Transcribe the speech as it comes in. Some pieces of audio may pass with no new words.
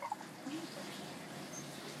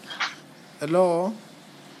Hello?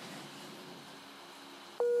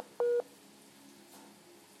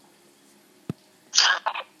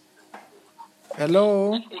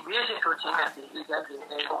 Hello?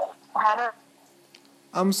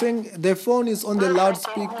 I'm saying the phone is on the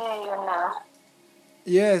loudspeaker.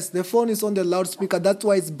 Yes, the phone is on the loudspeaker. That's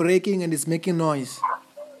why it's breaking and it's making noise.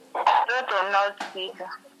 Not on loudspeaker.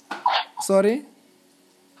 Sorry?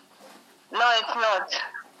 No, it's not.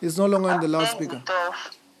 It's no longer on the loudspeaker. Turned it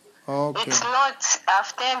off. Okay. It's not.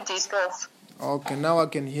 I've turned it off. Okay, now I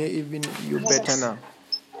can hear even you better now.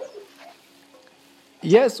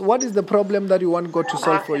 Yes, what is the problem that you want God to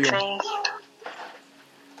solve for you?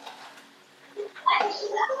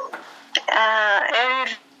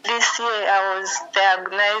 Early this year, I was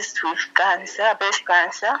diagnosed with cancer, breast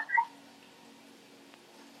cancer.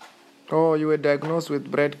 Oh, you were diagnosed with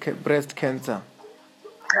breast cancer.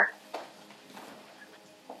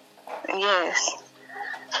 Yes.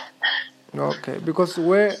 Okay, because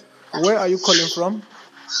where are you calling from?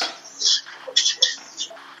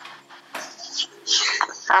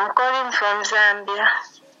 I'm calling from Zambia.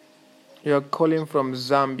 You're calling from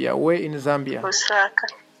Zambia. Where in Zambia? Lusaka.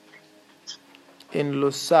 In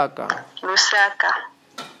Lusaka. Lusaka.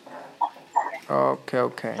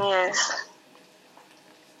 Okay. Yes.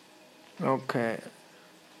 Okay.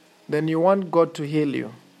 Then you want God to heal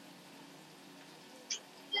you?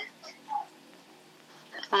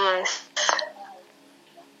 Yes.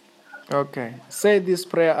 Okay. Say this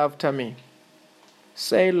prayer after me.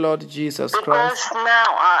 Say, Lord Jesus Christ. Because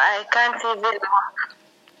now I can't even walk.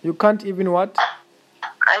 You can't even what?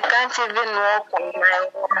 I can't even walk on my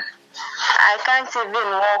own. I can't even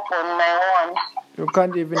walk on my own. You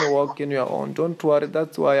can't even walk in your own. Don't worry.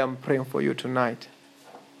 That's why I'm praying for you tonight.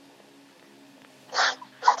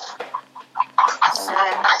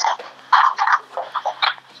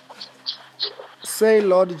 Say,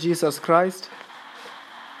 Lord Jesus Christ.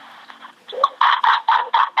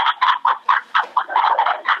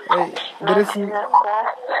 Hey,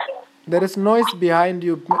 there is noise behind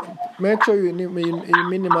you. Make sure you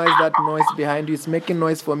minimize that noise behind you. It's making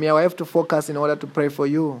noise for me. I have to focus in order to pray for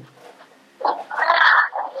you.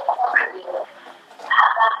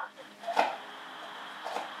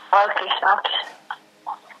 Okay.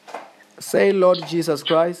 Say, Lord Jesus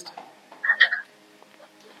Christ.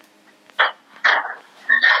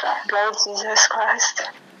 Lord Jesus Christ.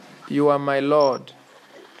 You are my Lord.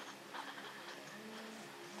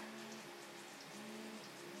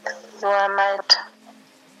 You are my Lord.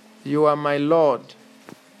 You are my Lord.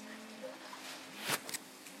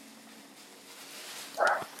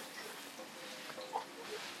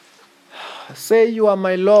 Say, you are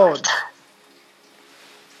my Lord.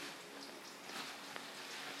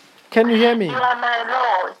 Can you hear me? You are my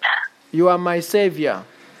Lord. You are my Savior.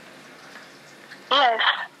 Yes.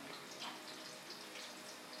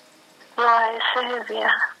 You are a Savior.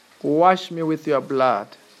 Wash me with your blood.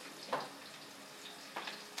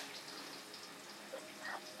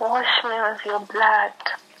 Wash me with your blood.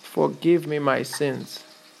 Forgive me my sins.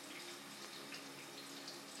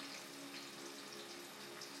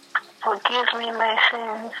 Forgive me my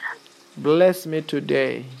sins. Bless me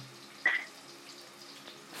today.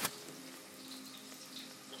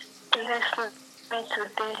 Bless me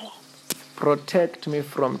today. Protect me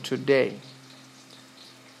from today.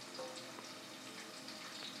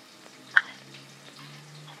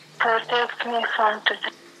 Protect me from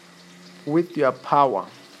today. With your power.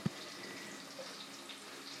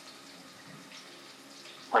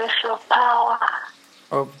 With your power.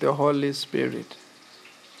 Of the Holy Spirit.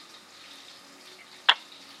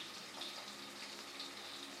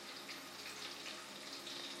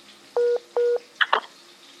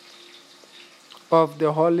 Of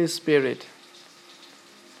the Holy Spirit.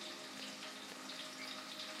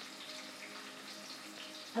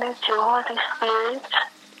 Let your Holy Spirit.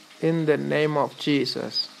 In the name of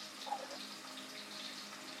Jesus.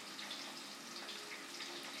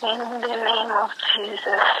 In the name of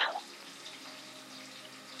Jesus.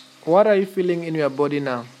 What are you feeling in your body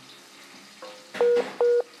now?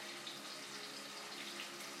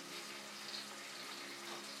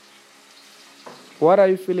 What are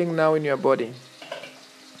you feeling now in your body?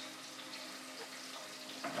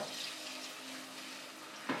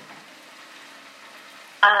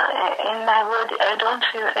 In my body, I don't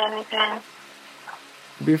feel any pain.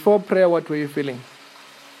 Before prayer, what were you feeling?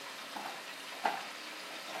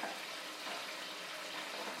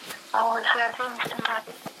 I was having stomach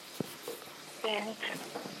pains.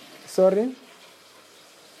 Sorry?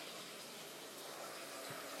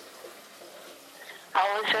 I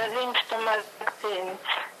was having stomach pains.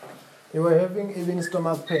 You were having even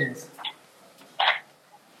stomach pains?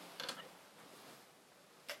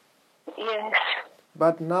 Yes.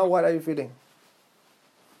 But now what are you feeling?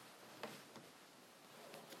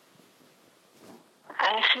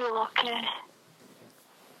 I feel okay.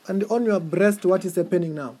 And on your breast, what is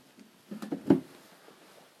happening now?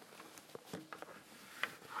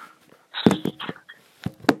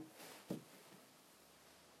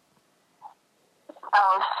 I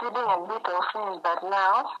was feeling a bit of pain, but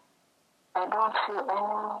now I don't feel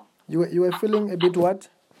any. You were feeling a bit what?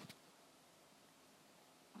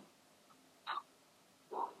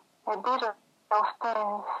 A bit of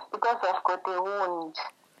pain because I've got a wound.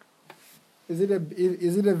 Is it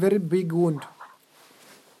a very big wound?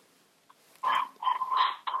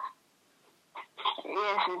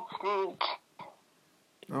 Yes, it's big.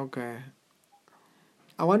 Okay.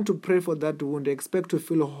 I want to pray for that wound. Expect to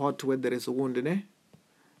feel hot where there is a wound, eh?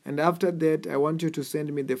 And after that, I want you to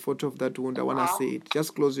send me the photo of that wound. I want to see it.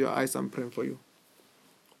 Just close your eyes. I'm praying for you.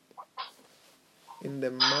 In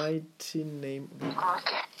the mighty name of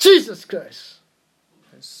Jesus Christ.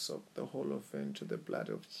 I soak the whole of it into the blood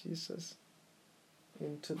of Jesus.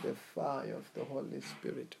 Into the fire of the Holy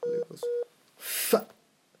Spirit. Holy Ghost.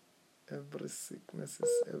 Every sicknesses,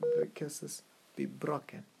 every curses be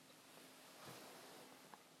broken.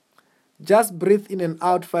 Just breathe in and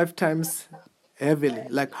out 5 times heavily.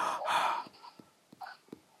 Like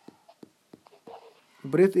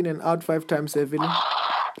breathe in and out 5 times heavily.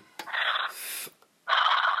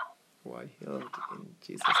 You are healed in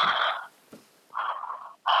Jesus' name.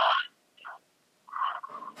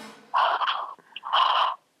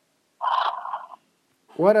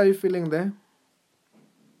 What are you feeling there?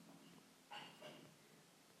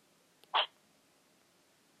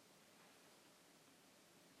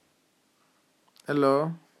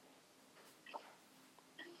 Hello?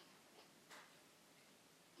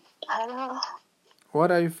 Hello.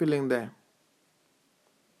 What are you feeling there?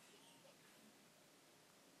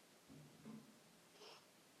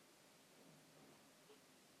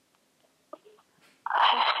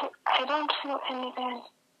 I don't feel anything.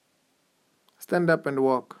 Stand up and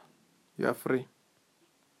walk. You are free.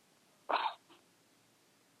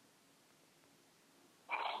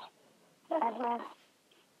 Amen.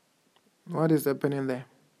 What is happening there?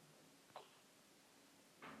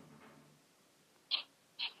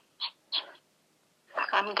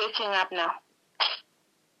 I'm getting up now.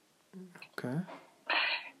 Okay.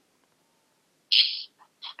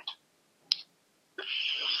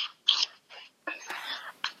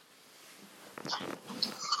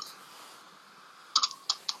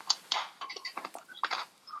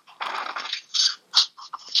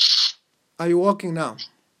 Are you walking now?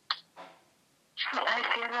 I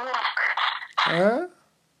can walk. Huh?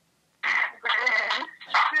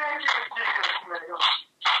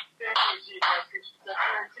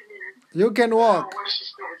 You can walk.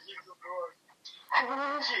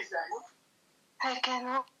 I can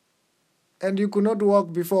walk. And you could not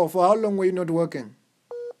walk before. For how long were you not walking?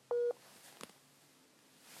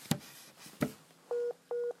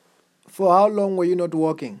 For how long were you not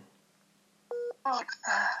walking?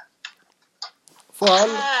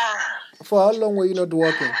 For how long were you not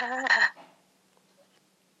walking?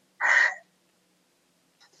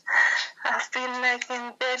 I've been like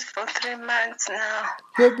in bed for 3 months now.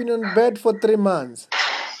 You have been in bed for 3 months.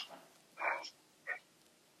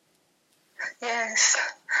 Yes.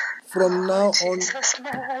 From now on, Jesus.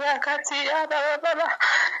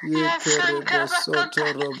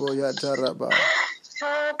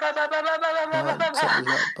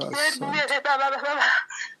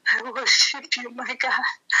 I worship you, my God.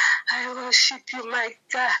 I worship you, my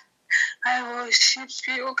God. I worship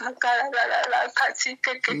you.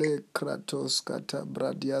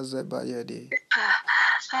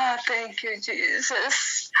 Thank you,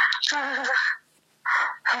 Jesus.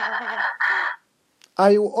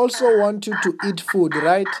 I also want you to eat food,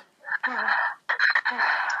 right?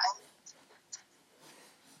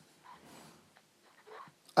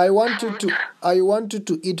 I want you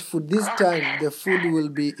to eat food. This time the food will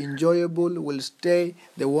be enjoyable, will stay,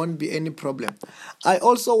 there won't be any problem. I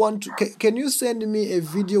also want to, can you send me a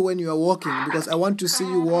video when you are walking? Because I want to see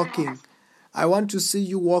you walking. I want to see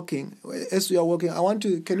you walking. As you are walking,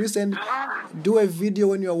 can you do a video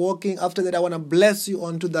when you are walking? After that, I want to bless you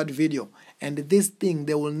onto that video. And this thing,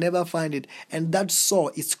 they will never find it. And that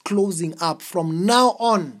sore is closing up from now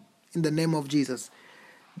on in the name of Jesus.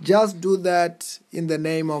 Just do that in the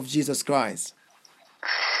name of Jesus Christ.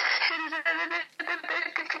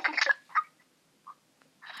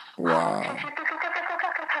 Wow.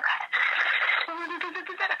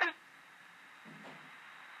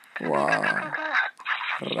 Wow.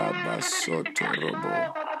 Rabasoto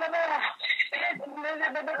robo.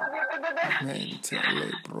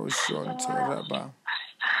 Mentally broshonto raba.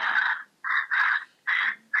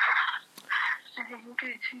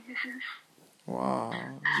 Wow,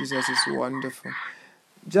 Jesus is wonderful.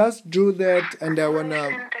 Just do that, and I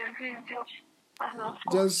wanna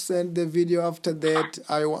just send the video after that.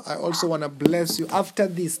 I also wanna bless you. After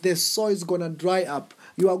this, the soil is gonna dry up.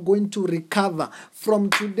 You are going to recover from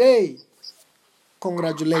today.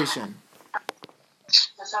 Congratulations.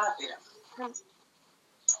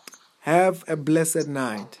 Have a blessed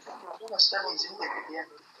night.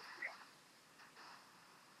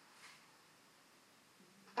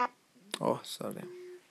 Oh, sorry.